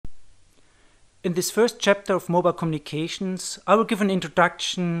In this first chapter of mobile communications, I will give an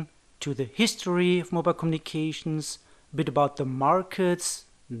introduction to the history of mobile communications, a bit about the markets,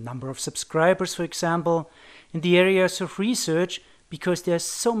 number of subscribers, for example, in the areas of research, because there are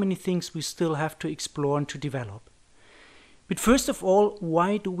so many things we still have to explore and to develop. But first of all,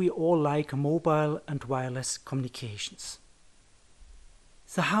 why do we all like mobile and wireless communications?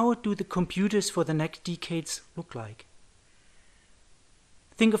 So how do the computers for the next decades look like?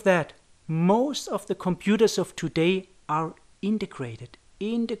 Think of that. Most of the computers of today are integrated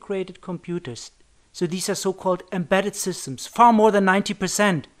computers. So these are so-called embedded systems, far more than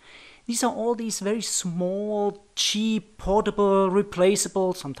 90%. These are all these very small, cheap, portable,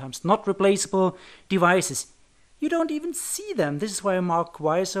 replaceable, sometimes not replaceable devices. You don't even see them. This is why Mark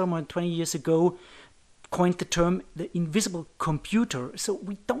Weiser, more than 20 years ago, coined the term the invisible computer. So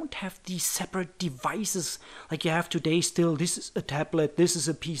we don't have these separate devices like you have today still. This is a tablet, this is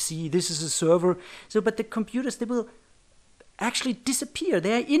a PC, this is a server. So, but the computers, they will actually disappear.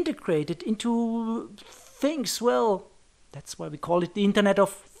 They are integrated into things. Well, that's why we call it the Internet of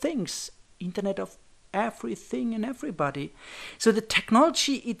Things, Internet of everything and everybody. So the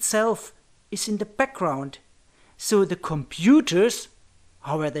technology itself is in the background. So the computers,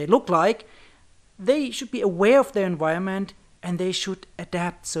 however they look like, they should be aware of their environment and they should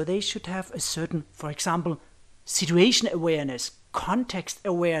adapt. So they should have a certain, for example, situation awareness, context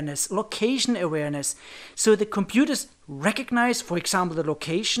awareness, location awareness. So the computers recognize, for example, the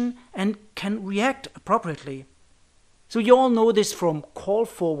location and can react appropriately. So you all know this from call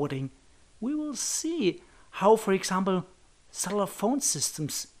forwarding. We will see how, for example, cellular phone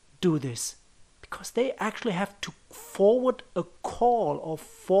systems do this, because they actually have to forward a call or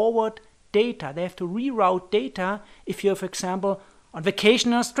forward data. They have to reroute data if you're, for example, on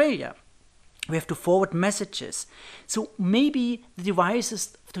vacation in Australia. We have to forward messages. So maybe the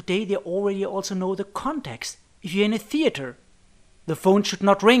devices today, they already also know the context. If you're in a theater, the phone should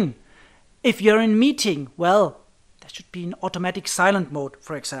not ring. If you're in a meeting, well, that should be in automatic silent mode,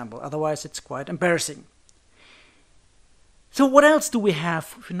 for example. Otherwise, it's quite embarrassing. So what else do we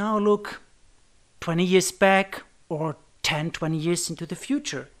have? If you now look 20 years back or 10, 20 years into the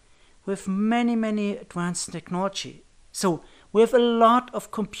future, we have many advanced technology. So we have a lot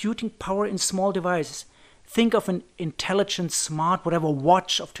of computing power in small devices. Think of an intelligent, smart, whatever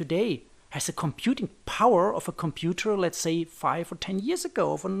watch of today has the computing power of a computer, let's say 5 or 10 years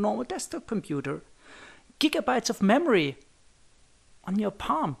ago, of a normal desktop computer. Gigabytes of memory on your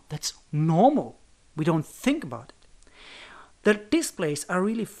palm, that's normal. We don't think about it. The displays are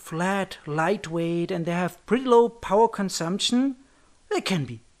really flat, lightweight, and they have pretty low power consumption. They can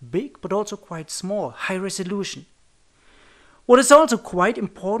be big, but also quite small, high resolution. What is also quite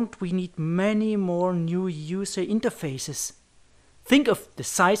important, we need many more new user interfaces. Think of the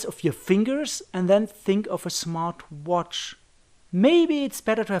size of your fingers and then think of a smart watch. Maybe it's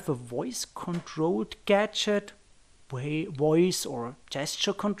better to have a voice-controlled gadget, voice or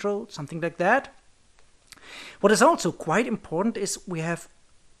gesture control, something like that. What is also quite important is we have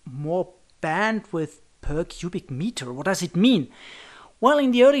more bandwidth per cubic meter. What does it mean? Well,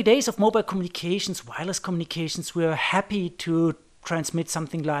 in the early days of mobile communications, wireless communications, we were happy to transmit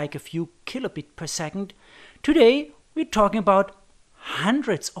something like a few kilobits per second. Today, we're talking about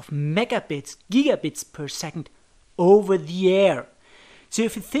hundreds of megabits, gigabits per second over the air. So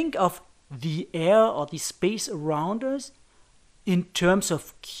if you think of the air or the space around us in terms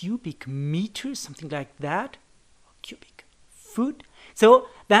of cubic meters, something like that, or cubic foot, so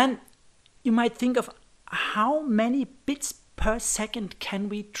then you might think of how many bits per second can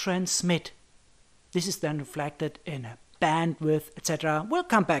we transmit. This is then reflected in a bandwidth, etc. We'll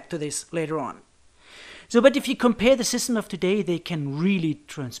come back to this later on. So, but if you compare the system of today, they can really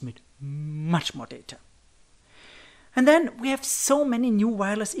transmit much more data. And then we have so many new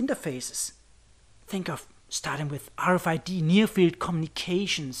wireless interfaces. Think of starting with RFID, near-field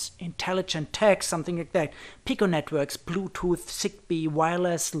communications, intelligent text, something like that, Pico networks, Bluetooth, Zigbee,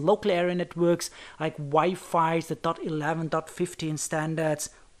 wireless, local area networks like Wi-Fi, the .11, .15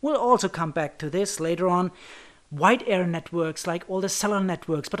 standards. We'll also come back to this later on. Wide area networks like all the cellular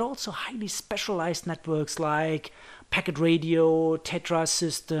networks, but also highly specialized networks like packet radio, Tetra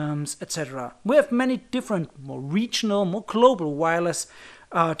systems, etc. We have many different, more regional, more global wireless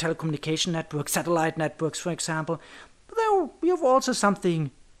telecommunication networks, satellite networks, for example. But then we have also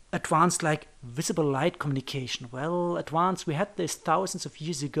something advanced like visible light communication. Well, advanced, we had this thousands of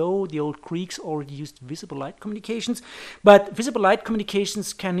years ago. The old Greeks already used visible light communications. But visible light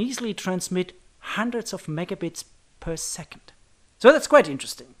communications can easily transmit hundreds of megabits per second. So that's quite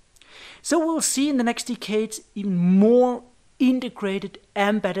interesting. So we'll see in the next decades even more integrated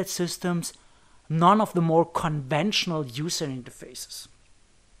embedded systems none of the more conventional user interfaces.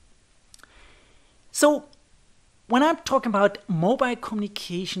 So, when I'm talking about mobile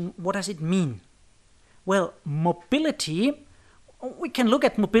communication, what does it mean? Well, mobility, we can look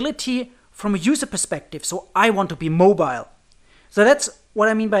at mobility from a user perspective. So I want to be mobile. So that's what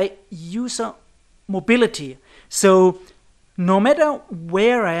I mean by user mobility. So no matter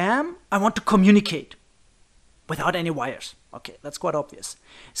where I am, I want to communicate without any wires. Okay, that's quite obvious.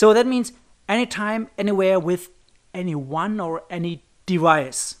 So that means anytime, anywhere with anyone or any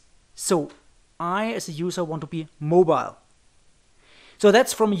device. So I, as a user, want to be mobile. So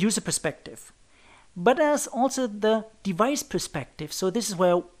that's from a user perspective. But there's also the device perspective. So this is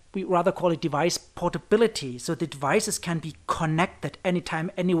where we rather call it device portability. So the devices can be connected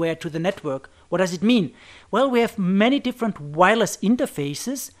anytime, anywhere to the network. What does it mean? Well, we have many different wireless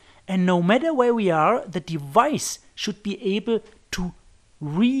interfaces, and no matter where we are, the device should be able to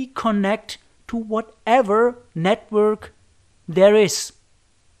reconnect to whatever network there is.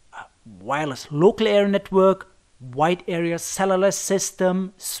 Wireless local area network, wide area cellular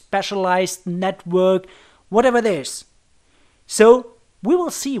system, specialized network, whatever there is. So we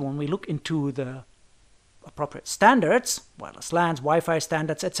will see when we look into the appropriate standards, wireless LANs, Wi-Fi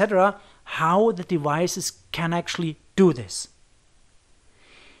standards, etc., how the devices can actually do this.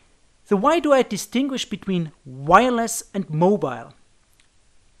 So why do I distinguish between wireless and mobile?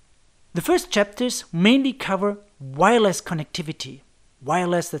 The first chapters mainly cover wireless connectivity.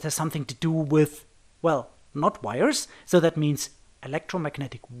 Wireless that has something to do with, well, not wires, so that means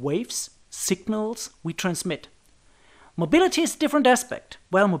electromagnetic waves, signals we transmit. Mobility is a different aspect.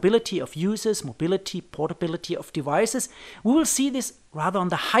 Well, mobility of users, mobility, portability of devices. We will see this rather on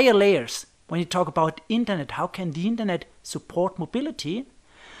the higher layers when you talk about internet. How can the internet support mobility?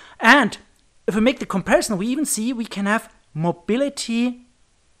 And if we make the comparison, we even see we can have mobility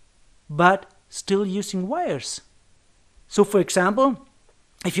but still using wires. So for example,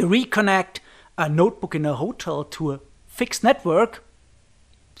 if you reconnect a notebook in a hotel to a fixed network,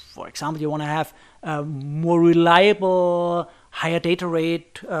 for example, you want to have a more reliable, higher data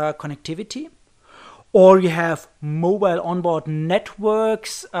rate connectivity, or you have mobile onboard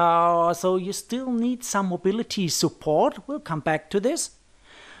networks, so you still need some mobility support. We'll come back to this.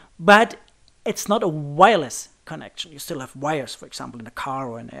 But it's not a wireless connection. You still have wires, for example, in a car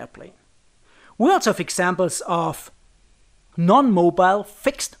or an airplane. We also have examples of non-mobile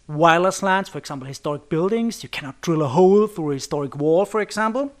fixed wireless LANs, for example, historic buildings. You cannot drill a hole through a historic wall, for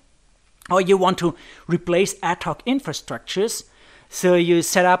example. Or you want to replace ad hoc infrastructures. So you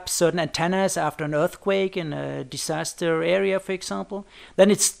set up certain antennas after an earthquake in a disaster area, for example. Then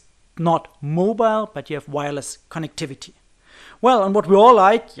it's not mobile, but you have wireless connectivity. Well, and what we all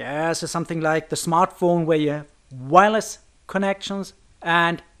like, yes, is something like the smartphone where you have wireless connections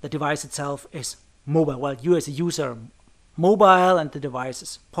and the device itself is mobile. Well, you as a user mobile and the device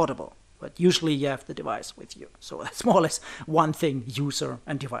is portable, but usually you have the device with you. So that's more or less one thing, user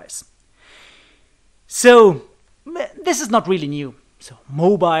and device. So this is not really new. So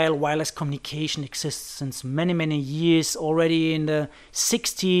mobile wireless communication exists since many, many years. Already in the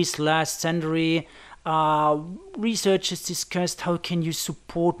 60s, last century, researchers discussed how can you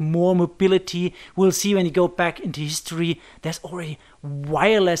support more mobility. We'll see when you go back into history, there's already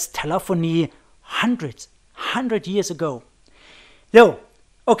wireless telephony 100 years ago.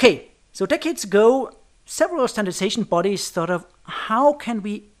 So decades ago, several standardization bodies thought of how can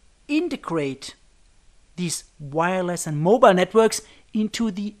we integrate these wireless and mobile networks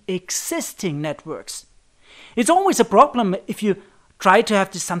into the existing networks. It's always a problem if you try to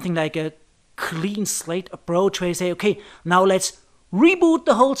have this something like a clean slate approach where you say, okay, now let's reboot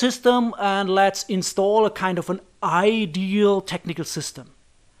the whole system and let's install a kind of an ideal technical system.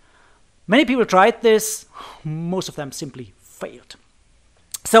 Many people tried this, most of them simply failed.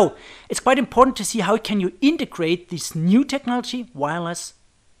 So it's quite important to see how can you integrate this new technology, wireless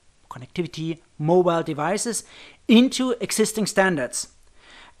connectivity, mobile devices, into existing standards.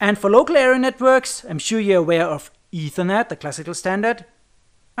 And for local area networks, I'm sure you're aware of Ethernet, the classical standard.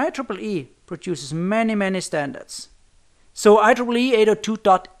 IEEE produces many standards. So IEEE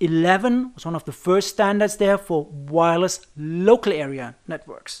 802.11 was one of the first standards there for wireless local area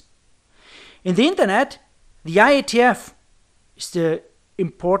networks. In the internet, the IETF is the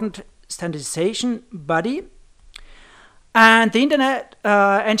important standardization body, and the Internet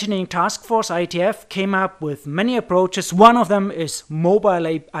Engineering Task Force, IETF, came up with many approaches. One of them is mobile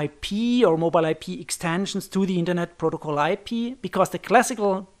IP or mobile IP extensions to the Internet Protocol IP, because the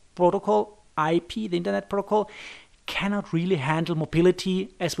classical protocol IP, the Internet Protocol, cannot really handle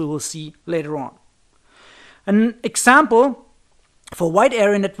mobility, as we will see later on. An example for wide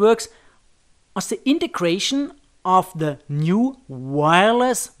area networks, was the integration of the new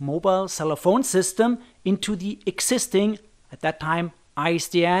wireless mobile cell phone system into the existing, at that time,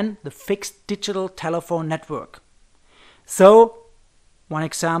 ISDN, the fixed digital telephone network. So, one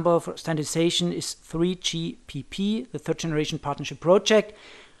example for standardization is 3GPP, the third generation partnership project.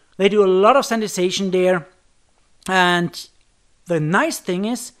 They do a lot of standardization there, and the nice thing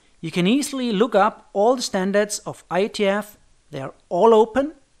is you can easily look up all the standards of IETF. They are all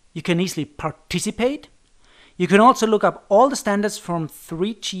open. You can easily participate. You can also look up all the standards from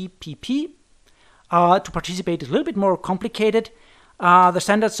 3GPP. To participate is a little bit more complicated. The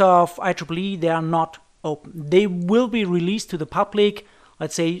standards of IEEE, they are not open. They will be released to the public,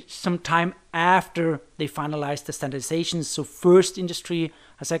 let's say, sometime after they finalize the standardization. So first industry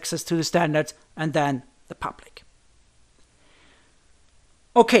has access to the standards and then the public.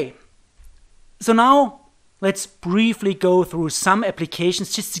 Okay, so now let's briefly go through some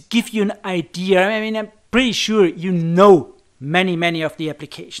applications just to give you an idea. I mean, I'm pretty sure you know many of the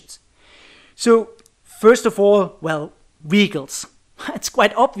applications. So first of all, well, vehicles. It's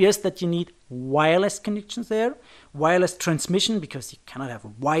quite obvious that you need wireless connections there, wireless transmission, because you cannot have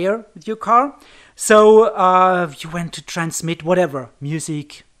a wire with your car. So if you want to transmit whatever,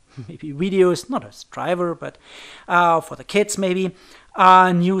 music, maybe videos, not as driver, but for the kids maybe,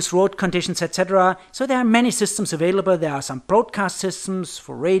 news, road conditions, etc. So there are many systems available. There are some broadcast systems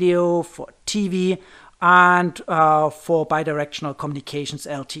for radio, for TV, and for bidirectional communications,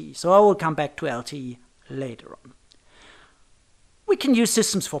 LTE. So I will come back to LTE later on. We can use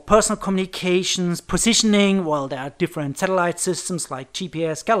systems for personal communications, positioning. Well, there are different satellite systems like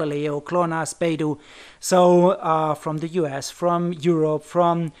GPS, Galileo, GLONASS, Beidou. So from the US, from Europe,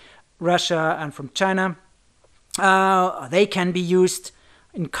 from Russia, and from China. They can be used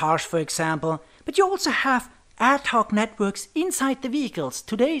in cars, for example. But you also have ad hoc networks inside the vehicles.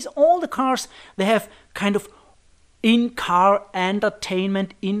 Today's all the cars, they have kind of in-car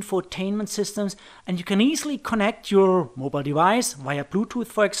entertainment, infotainment systems, and you can easily connect your mobile device via Bluetooth,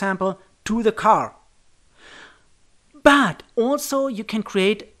 for example, to the car. But also you can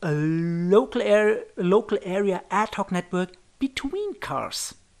create a local area ad hoc network between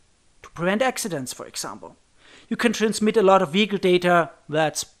cars to prevent accidents, for example. You can transmit a lot of vehicle data.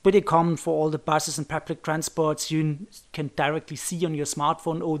 That's pretty common for all the buses and public transports. You can directly see on your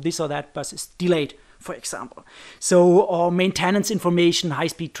smartphone, oh, this or that bus is delayed, for example. So, or maintenance information,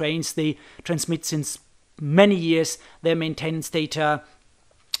 high-speed trains, they transmit since many years their maintenance data,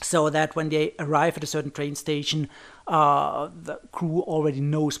 so that when they arrive at a certain train station, the crew already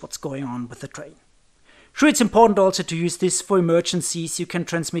knows what's going on with the train. Sure, it's important also to use this for emergencies. You can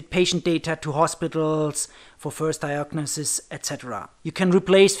transmit patient data to hospitals for first diagnosis, etc. You can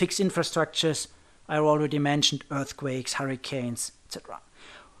replace fixed infrastructures. I already mentioned earthquakes, hurricanes, etc.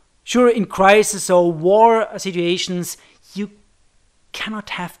 Sure, in crisis or war situations, you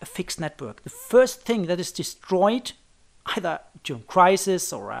cannot have a fixed network. The first thing that is destroyed, either during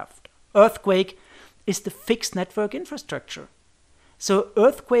crisis or after earthquake, is the fixed network infrastructure. So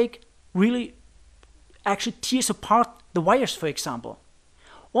earthquake really actually tears apart the wires, for example.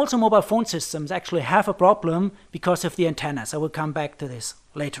 Also, mobile phone systems actually have a problem because of the antennas. I will come back to this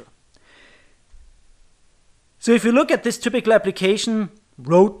later. So if you look at this typical application,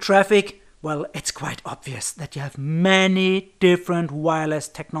 road traffic, well, it's quite obvious that you have many different wireless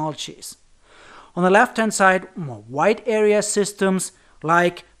technologies. On the left-hand side, more wide area systems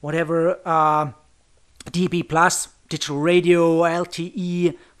like whatever DAB+, digital radio,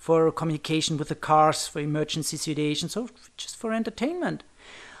 LTE for communication with the cars, for emergency situations, or just for entertainment.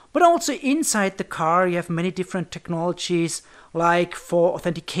 But also inside the car, you have many different technologies, like for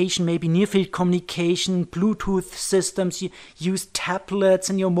authentication, maybe near-field communication, Bluetooth systems, you use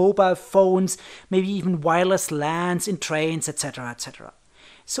tablets and your mobile phones, maybe even wireless LANs in trains, etc., etc.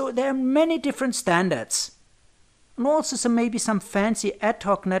 So there are many different standards. And also maybe some fancy ad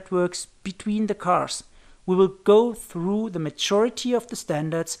hoc networks between the cars. We will go through the majority of the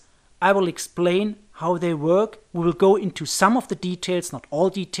standards. I will explain how they work. We will go into some of the details, not all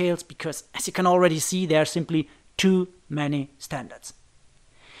details, because as you can already see, there are simply too many standards.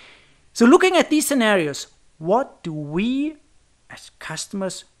 So looking at these scenarios, what do we as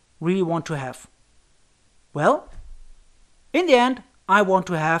customers really want to have? Well, in the end, I want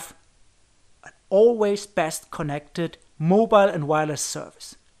to have an always best connected mobile and wireless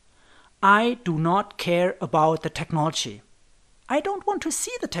service. I do not care about the technology. I don't want to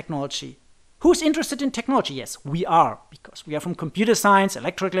see the technology. Who's interested in technology? Yes, we are, because we are from computer science,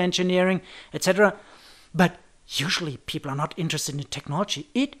 electrical engineering, etc. But usually people are not interested in technology.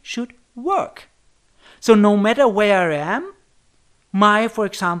 It should work. So no matter where I am, my, for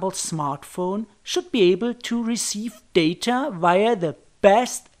example, smartphone should be able to receive data via the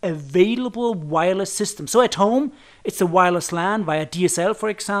best available wireless system. So at home, it's a wireless LAN via DSL, for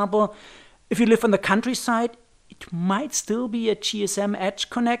example. If you live on the countryside, it might still be a GSM edge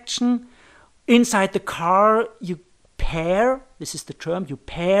connection. Inside the car, you pair, this is the term, you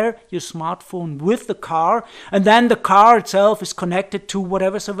pair your smartphone with the car, and then the car itself is connected to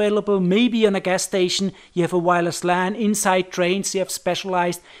whatever's available. Maybe on a gas station, you have a wireless LAN. Inside trains, you have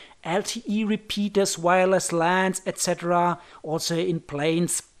specialized LTE repeaters, wireless LANs, etc. Also in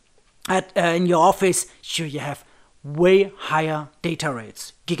planes, in your office, sure, you have way higher data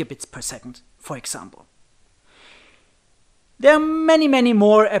rates, gigabits per second, for example. There are many, many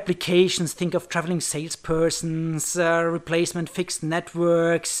more applications. Think of traveling salespersons, replacement fixed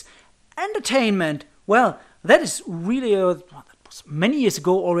networks, entertainment. Well, that is really, that was many years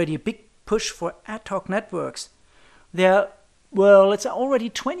ago already a big push for ad hoc networks. It's already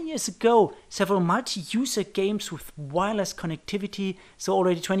 20 years ago, several multi-user games with wireless connectivity. So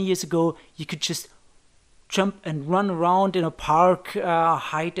already 20 years ago, you could just jump and run around in a park,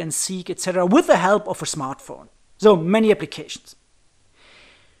 hide and seek, etc. with the help of a smartphone. So many applications.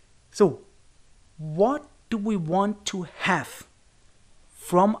 So what do we want to have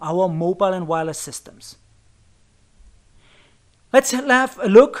from our mobile and wireless systems? Let's have a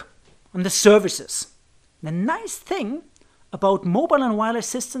look on the services. The nice thing about mobile and wireless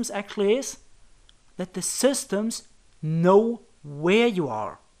systems actually is that the systems know where you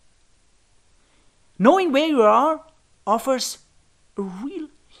are. Knowing where you are offers a real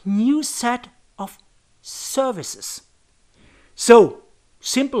new set of services. So,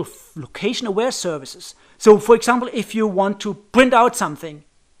 simple location-aware services. So, for example, if you want to print out something,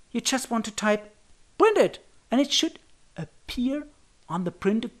 you just want to type print it, and it should appear on the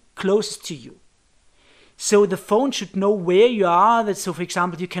printer closest to you. So the phone should know where you are. So, for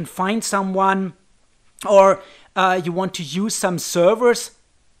example, you can find someone, or you want to use some servers.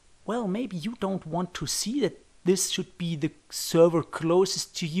 Well, maybe you don't want to see that this should be the server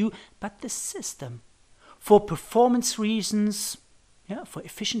closest to you, but the system. For performance reasons, for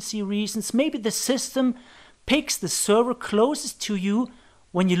efficiency reasons, maybe the system picks the server closest to you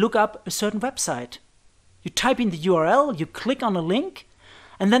when you look up a certain website. You type in the URL, you click on a link,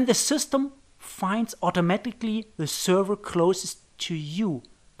 and then the system finds automatically the server closest to you.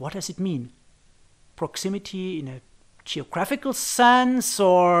 What does it mean? Proximity in a geographical sense,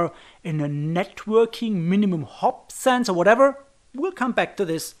 or in a networking minimum hop sense, or whatever? We'll come back to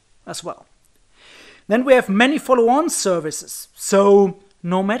this as well. Then we have many follow-on services. So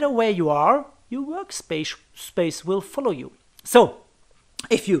no matter where you are, your workspace will follow you. So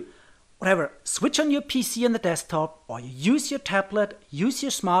if you switch on your PC on the desktop, or you use your tablet, use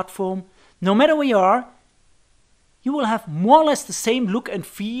your smartphone, no matter where you are, you will have more or less the same look and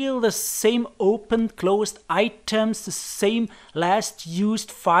feel, the same opened, closed items, the same last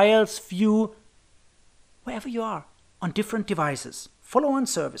used files view, wherever you are, on different devices. Follow-on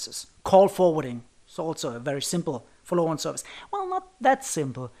services, call forwarding. It's also a very simple follow-on service. Well, not that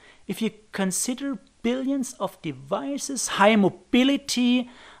simple. If you consider billions of devices, high mobility,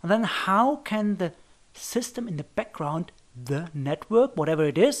 then how can the system in the background, the network, whatever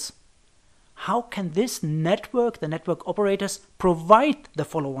it is, how can this network, the network operators, provide the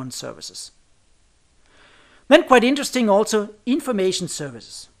follow-on services? Then quite interesting also, information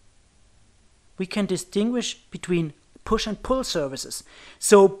services. We can distinguish between push and pull services.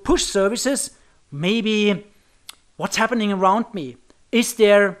 So push services, maybe what's happening around me? Is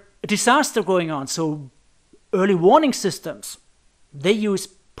there a disaster going on? So early warning systems, they use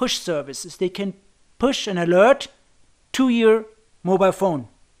push services. They can push an alert to your mobile phone.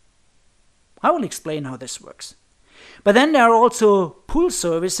 I will explain how this works. But then there are also pull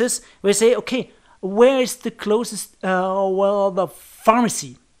services where you say, okay, where is the closest, the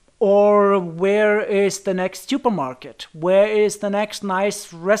pharmacy? Or where is the next supermarket? Where is the next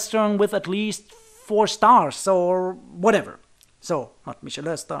nice restaurant with at least 4 stars or whatever? So, not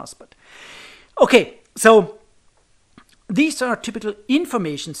Michelin stars, but... Okay, so these are typical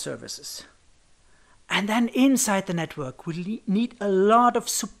information services. And then inside the network, we need a lot of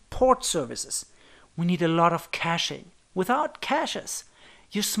support services. We need a lot of caching. Without caches,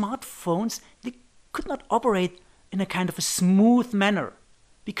 your smartphones, they could not operate in a kind of a smooth manner.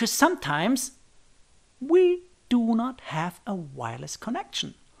 Because sometimes we do not have a wireless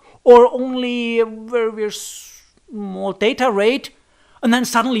connection. Or only a very, very small data rate. And then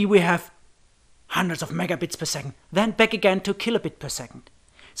suddenly we have hundreds of megabits per second. Then back again to kilobit per second.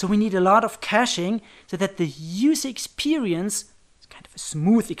 So we need a lot of caching so that the user experience is kind of a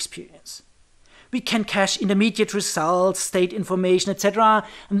smooth experience. We can cache intermediate results, state information, etc.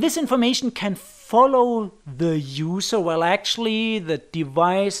 And this information can follow the user, well, actually the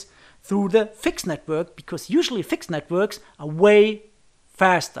device, through the fixed network, because usually fixed networks are way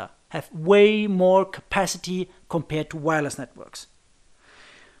faster, have way more capacity compared to wireless networks.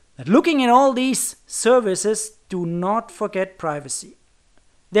 But looking at all these services, do not forget privacy.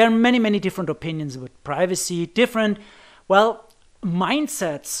 There are many, many different opinions about privacy, different, well,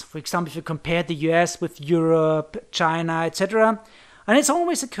 mindsets. For example, if you compare the US with Europe, China, etc. And it's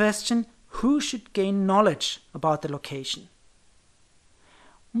always a question, who should gain knowledge about the location?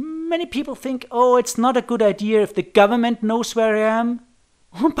 Many people think, oh, it's not a good idea if the government knows where I am.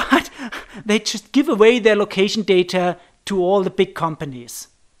 But they just give away their location data to all the big companies.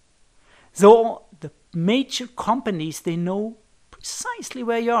 So the major companies, they know precisely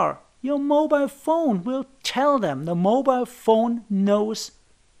where you are. Your mobile phone will tell them. The mobile phone knows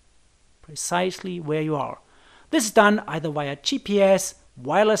precisely where you are. This is done either via GPS,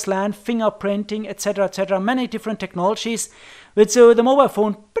 wireless LAN, fingerprinting, etc., etc., many different technologies. But so the mobile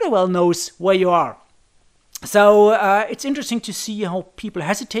phone pretty well knows where you are. So it's interesting to see how people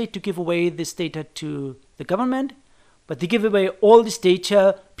hesitate to give away this data to the government, but they give away all this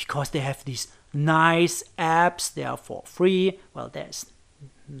data because they have these nice apps. They are for free. Well, there's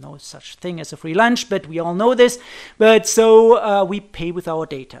no such thing as a free lunch, but we all know this. But so we pay with our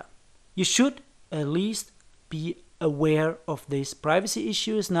data. You should at least be aware of these privacy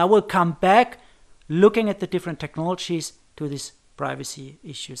issues. And I will come back looking at the different technologies to these privacy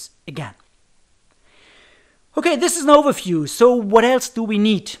issues again. Okay, this is an overview. So what else do we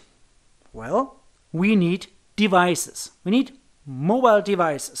need? Well, we need devices. We need mobile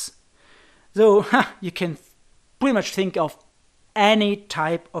devices. So you can pretty much think of any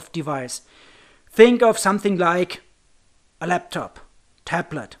type of device. Think of something like a laptop,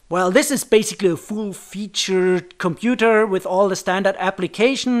 tablet. Well, this is basically a full-featured computer with all the standard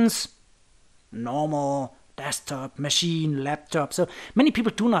applications. Normal desktop, machine, laptop. So many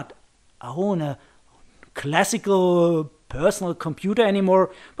people do not own a classical personal computer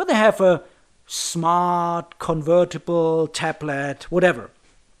anymore, but they have a smart, convertible tablet, whatever.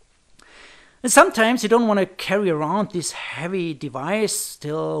 And sometimes you don't want to carry around this heavy device,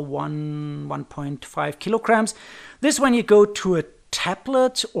 still 1.5 kilograms. This when you go to a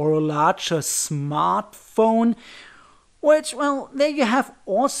tablet or a larger smartphone, which, well, there you have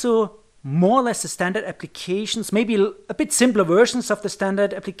also more or less the standard applications, maybe a bit simpler versions of the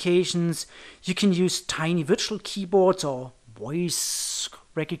standard applications. You can use tiny virtual keyboards or voice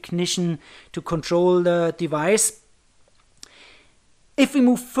recognition to control the device. If we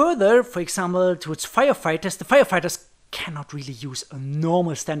move further, for example, towards firefighters, the firefighters cannot really use a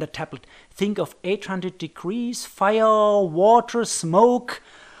normal standard tablet. Think of 800 degrees, fire, water, smoke,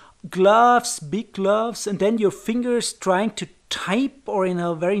 gloves, big gloves, and then your fingers trying to type, or in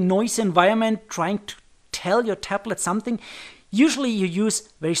a very noisy environment trying to tell your tablet something. Usually you use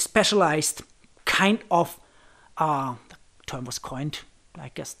very specialized kind of, the term was coined,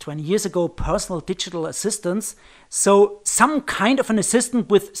 I guess 20 years ago, personal digital assistants. So some kind of an assistant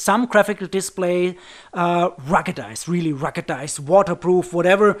with some graphical display, ruggedized, really ruggedized, waterproof,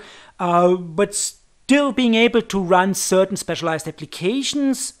 whatever, but still being able to run certain specialized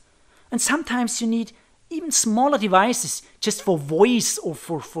applications. And sometimes you need even smaller devices just for voice or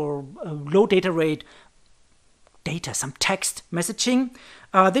for low data rate data, some text messaging.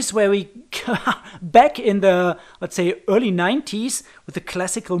 This is where we, back in the, let's say, early 90s, with the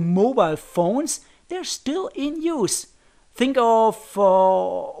classical mobile phones, they're still in use. Think of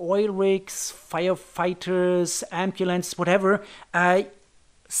oil rigs, firefighters, ambulance, whatever.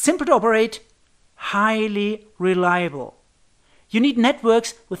 Simple to operate, highly reliable. You need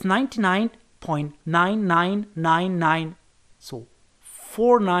networks with 99.9999, so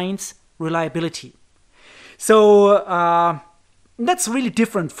 4 nines reliability. So that's really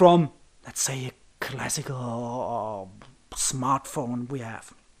different from, let's say, a classical smartphone we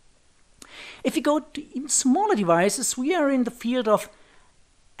have. If you go to even smaller devices, we are in the field of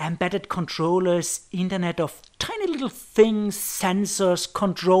embedded controllers, Internet of tiny little things, sensors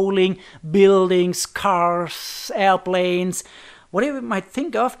controlling buildings, cars, airplanes, whatever you might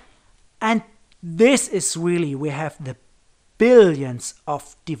think of. And this is really, we have the billions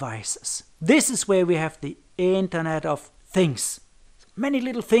of devices. This is where we have the Internet of Things. Many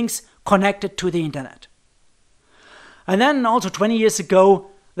little things connected to the Internet. And then also 20 years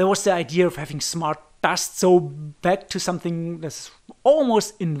ago, there was the idea of having smart dust. So back to something that's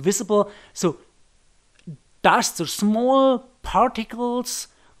almost invisible. So dust or small particles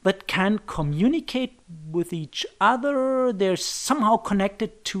that can communicate with each other. They're somehow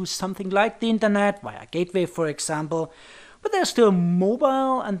connected to something like the internet, via gateway, for example. But they're still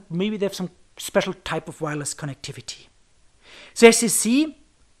mobile, and maybe they have some special type of wireless connectivity. So as you see,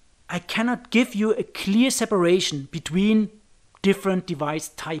 I cannot give you a clear separation between different device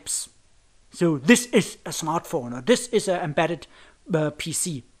types. So this is a smartphone, or this is an embedded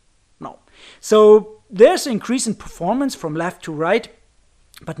PC. No. So there's an increase in performance from left to right,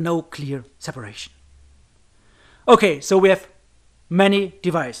 but no clear separation. Okay, so we have many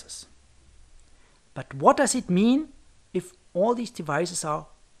devices. But what does it mean if all these devices are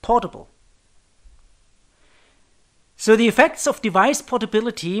portable? So the effects of device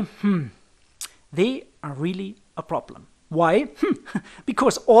portability, they are really a problem. Why?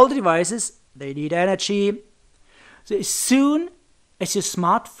 Because all the devices, they need energy. So as soon as your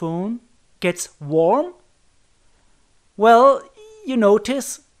smartphone gets warm, well, you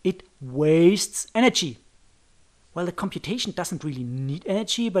notice it wastes energy. Well, the computation doesn't really need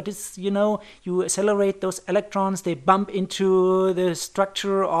energy, but it's, you accelerate those electrons, they bump into the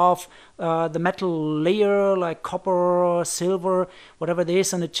structure of the metal layer, like copper, silver, whatever there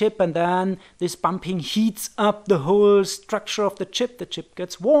is on the chip, and then this bumping heats up the whole structure of the chip. The chip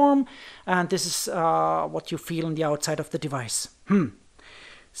gets warm, and this is what you feel on the outside of the device.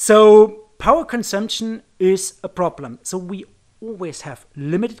 So power consumption is a problem. So we always have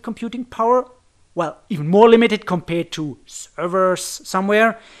limited computing power. Well, even more limited compared to servers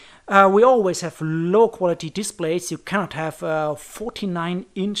somewhere. We always have low quality displays. You cannot have a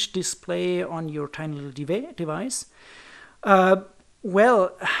 49-inch display on your tiny little device.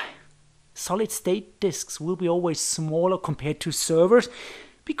 Well, solid state disks will be always smaller compared to servers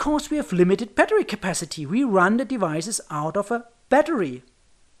because we have limited battery capacity. We run the devices out of a battery,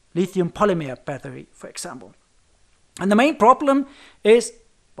 lithium polymer battery, for example. And the main problem is,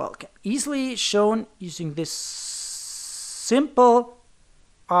 well, easily shown using this simple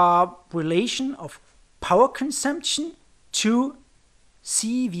relation of power consumption to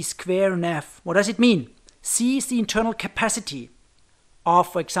C v square NF. What does it mean? C is the internal capacity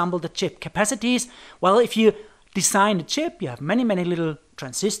of, for example, the chip. Capacities, well, if you design a chip, you have many, many little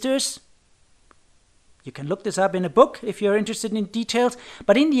transistors. You can look this up in a book if you're interested in details.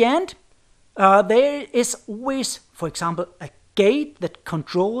 But in the end, there is always, for example, a gate that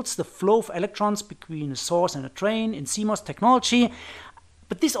controls the flow of electrons between a source and a drain in CMOS technology,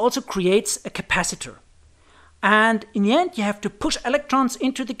 but this also creates a capacitor. And in the end, you have to push electrons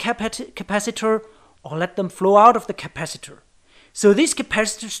into the capacitor or let them flow out of the capacitor. So this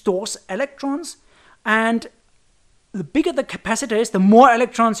capacitor stores electrons, and the bigger the capacitor is, the more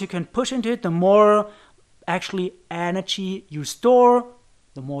electrons you can push into it, the more actually energy you store,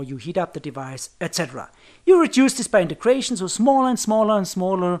 the more you heat up the device, etc. You reduce this by integration, so smaller and smaller and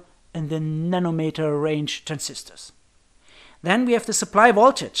smaller in the nanometer range transistors. Then we have the supply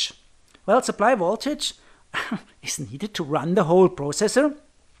voltage. Well, supply voltage is needed to run the whole processor,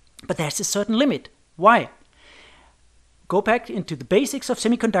 but there's a certain limit. Why? Go back into the basics of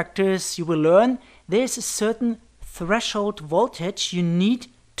semiconductors, you will learn there's a certain threshold voltage you need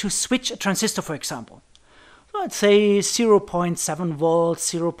to switch a transistor, for example. Let's say 0.7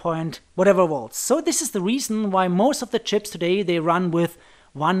 volts, 0. Whatever volts. So this is the reason why most of the chips today, they run with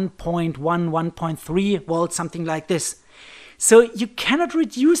 1.1, 1.3 volts, something like this. So you cannot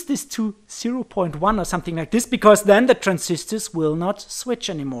reduce this to 0.1 or something like this, because then the transistors will not switch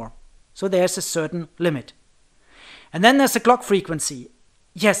anymore. So there's a certain limit. And then there's the clock frequency.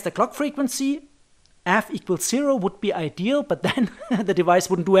 Yes, the clock frequency, f equals 0 would be ideal, but then the device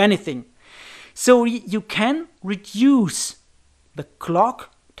wouldn't do anything. So you can reduce the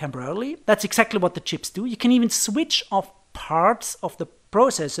clock temporarily. That's exactly what the chips do. You can even switch off parts of the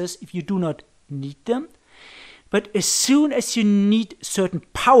processors if you do not need them. But as soon as you need certain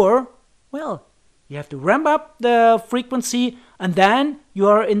power, well, you have to ramp up the frequency, and then you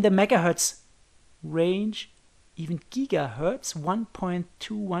are in the megahertz range, even gigahertz, 1.2,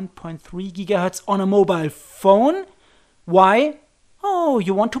 1.3 gigahertz on a mobile phone. Why? Oh,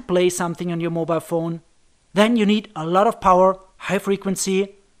 you want to play something on your mobile phone. Then you need a lot of power, high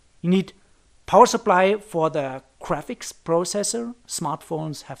frequency. You need power supply for the graphics processor.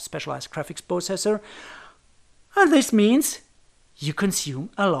 Smartphones have specialized graphics processor. And this means you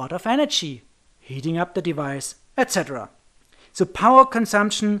consume a lot of energy, heating up the device, etc. So power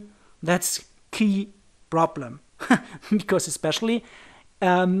consumption, that's key problem. Because especially,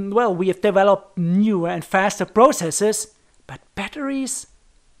 well, we have developed newer and faster processors, but batteries,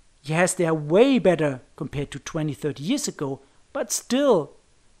 yes, they are way better compared to 20, 30 years ago, but still,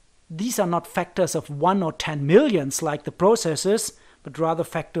 these are not factors of 1 or 10 millions like the processors, but rather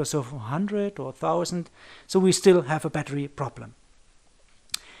factors of 100 or 1000. So we still have a battery problem.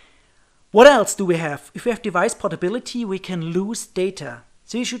 What else do we have? If we have device portability, we can lose data.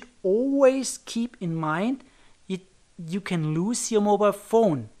 So you should always keep in mind you can lose your mobile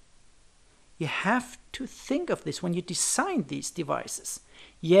phone. You have to think of this when you design these devices.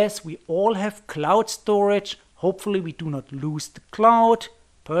 Yes, we all have cloud storage. Hopefully we do not lose the cloud,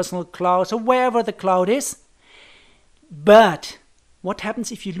 personal cloud, or wherever the cloud is. But what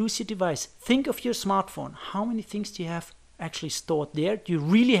happens if you lose your device? Think of your smartphone. How many things do you have actually stored there? Do you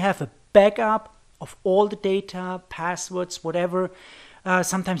really have a backup of all the data, passwords, whatever?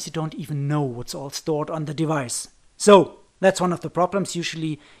 Sometimes you don't even know what's all stored on the device. So that's one of the problems.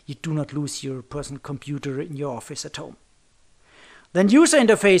 Usually you do not lose your personal computer in your office at home. Then user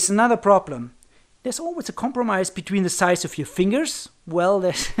interface, another problem. There's always a compromise between the size of your fingers. Well,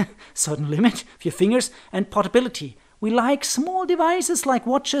 there's a certain limit of your fingers, and portability. We like small devices like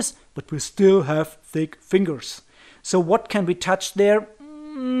watches, but we still have thick fingers. So what can we touch there?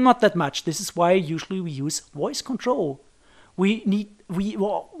 Not that much. This is why usually we use voice control. We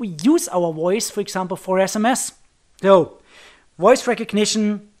use our voice, for example, for SMS. So, voice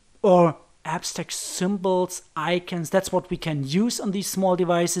recognition or abstract symbols, icons, that's what we can use on these small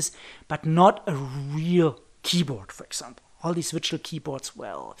devices, but not a real keyboard, for example. All these virtual keyboards,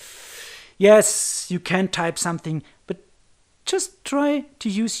 well, yes, you can type something, but just try to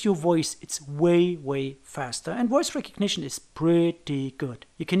use your voice. It's way, way faster. And voice recognition is pretty good.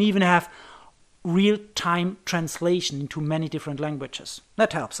 You can even have real-time translation into many different languages.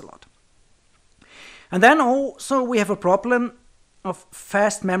 That helps a lot. And then also we have a problem of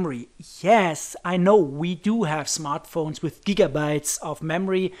fast memory. Yes, I know we do have smartphones with gigabytes of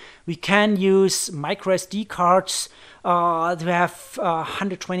memory. We can use micro SD cards. We have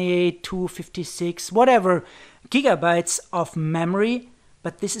 128, 256, whatever gigabytes of memory,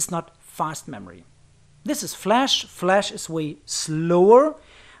 but this is not fast memory. This is flash. Flash is way slower,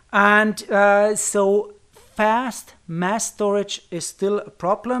 and so fast mass storage is still a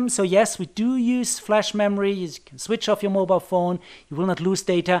problem. So yes, we do use flash memory. You can switch off your mobile phone. You will not lose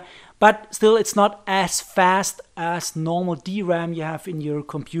data, but still it's not as fast as normal DRAM you have in your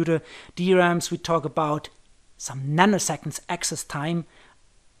computer. DRAMs, we talk about some nanoseconds access time.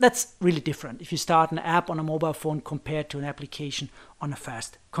 That's really different if you start an app on a mobile phone compared to an application on a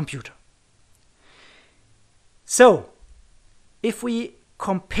fast computer. So if we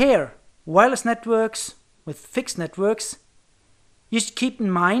compare wireless networks with fixed networks, you should keep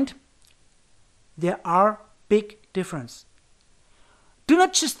in mind there are big differences. Do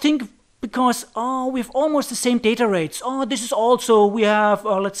not just think because, we have almost the same data rates. This is also, we have,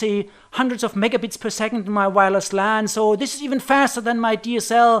 let's say, hundreds of megabits per second in my wireless LAN, so this is even faster than my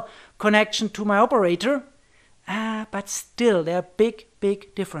DSL connection to my operator. But still, there are big,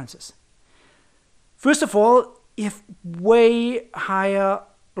 big differences. First of all, you have way higher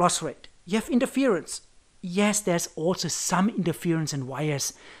loss rate. You have interference. Yes, there's also some interference in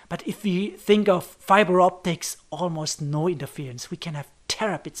wires, but if we think of fiber optics, almost no interference. We can have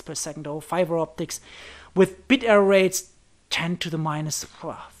terabits per second over fiber optics with bit error rates 10 to the minus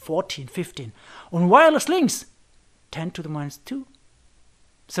 14, 15. On wireless links, 10 to the minus 2.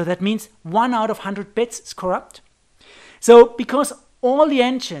 So that means 1 out of 100 bits is corrupt. So because all the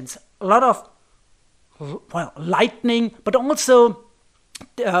engines, a lot of lightning, but also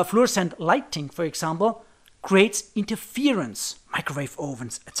fluorescent lighting, for example, creates interference, microwave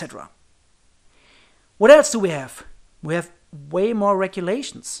ovens, etc. What else do we have? We have way more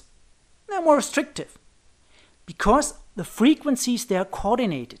regulations. They're more restrictive because the frequencies, they are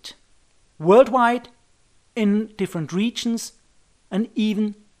coordinated worldwide, in different regions, and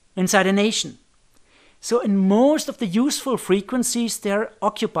even inside a nation. So in most of the useful frequencies, they're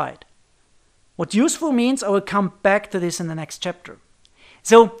occupied. What useful means, I will come back to this in the next chapter.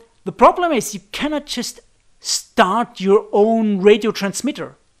 So the problem is you cannot just start your own radio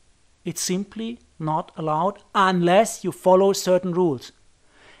transmitter. It's simply not allowed unless you follow certain rules.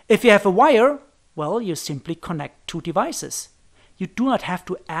 If you have a wire, well, you simply connect two devices. You do not have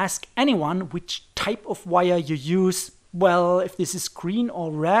to ask anyone which type of wire you use. Well, if this is green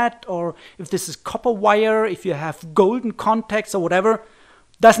or red, or if this is copper wire, if you have golden contacts or whatever,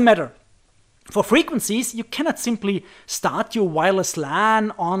 doesn't matter. For frequencies, you cannot simply start your wireless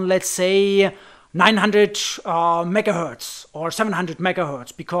LAN on, let's say, 900 megahertz or 700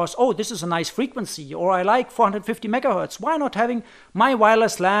 megahertz because, this is a nice frequency, or I like 450 megahertz. Why not having my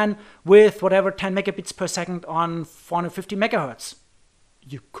wireless LAN with whatever 10 megabits per second on 450 megahertz?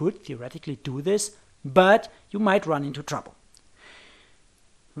 You could theoretically do this, but you might run into trouble.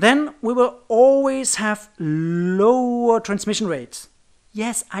 Then we will always have lower transmission rates.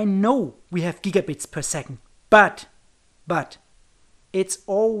 Yes, I know we have gigabits per second, but it's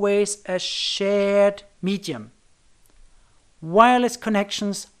always a shared medium. Wireless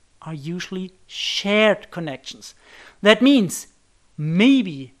connections are usually shared connections. That means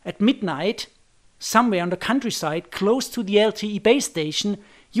maybe at midnight, somewhere on the countryside, close to the LTE base station,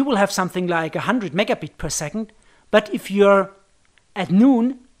 you will have something like 100 megabit per second. But if you're at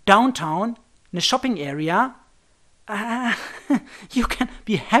noon downtown in a shopping area, you can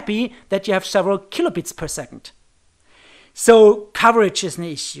be happy that you have several kilobits per second. So coverage is an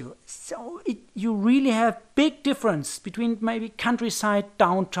issue. So you really have big difference between maybe countryside,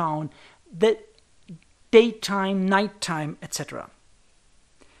 downtown, the daytime, nighttime, etc.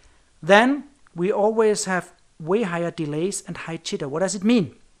 Then we always have way higher delays and high jitter. What does it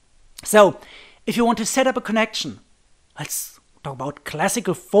mean? So if you want to set up a connection, let's talk about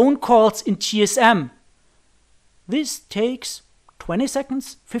classical phone calls in GSM. This takes 20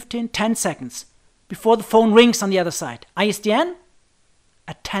 seconds, 15, 10 seconds before the phone rings on the other side. ISDN,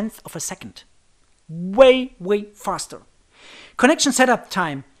 a tenth of a second. Way, way faster. Connection setup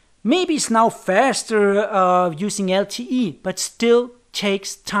time maybe is now faster using LTE, but still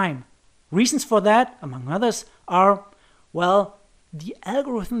takes time. Reasons for that, among others, are, well, the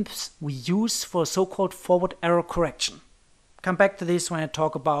algorithms we use for so-called forward error correction. Come back to this when I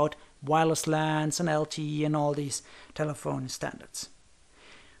talk about wireless LANs and LTE and all these telephone standards.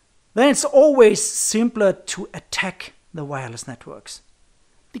 Then it's always simpler to attack the wireless networks.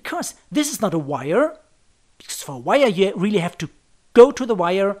 Because this is not a wire. Because for a wire you really have to go to the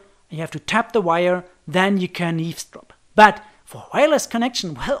wire, and you have to tap the wire, then you can eavesdrop. But for wireless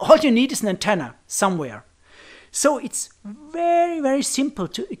connection, well, all you need is an antenna somewhere. So it's very, very simple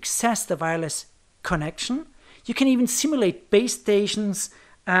to access the wireless connection. You can even simulate base stations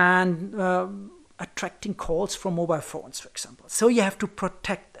and attracting calls from mobile phones, for example. So you have to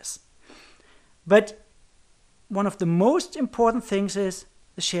protect this. But one of the most important things is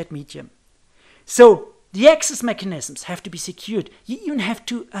the shared medium. So the access mechanisms have to be secured. You even have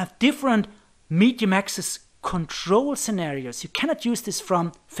to have different medium access control scenarios. You cannot use this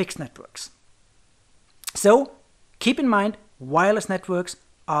from fixed networks. So keep in mind, wireless networks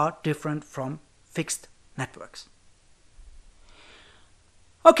are different from fixed networks.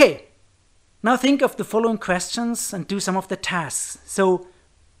 Okay, now think of the following questions and do some of the tasks. So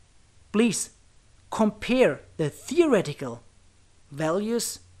please compare the theoretical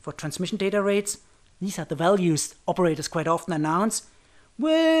values for transmission data rates. These are the values operators quite often announce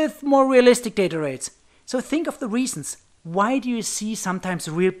with more realistic data rates. So think of the reasons. Why do you see sometimes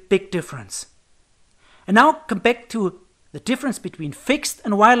a real big difference? And now come back to the difference between fixed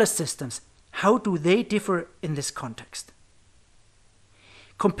and wireless systems. How do they differ in this context?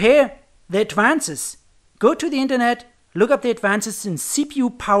 Compare the advances. Go to the internet, look up the advances in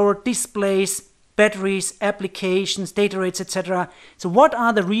CPU power, displays, batteries, applications, data rates, etc. So what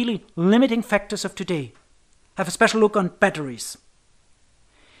are the really limiting factors of today? Have a special look on batteries.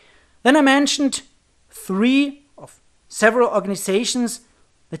 Then I mentioned 3 of several organizations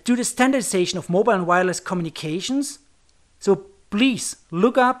that do the standardization of mobile and wireless communications. So please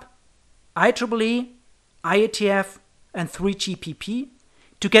look up IEEE, IETF, and 3GPP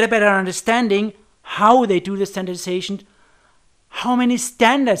to get a better understanding how they do the standardization, how many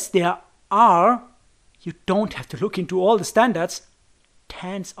standards there are. You don't have to look into all the standards,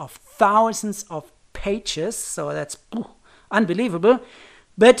 tens of thousands of pages, so that's unbelievable,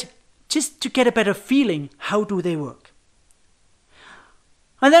 but just to get a better feeling, how do they work?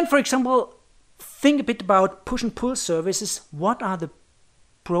 And then, for example, think a bit about push and pull services. What are the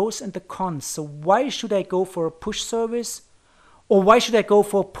pros and the cons? So why should I go for a push service? Or why should I go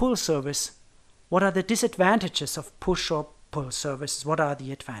for a pull service? What are the disadvantages of push or pull services? What are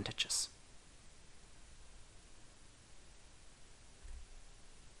the advantages?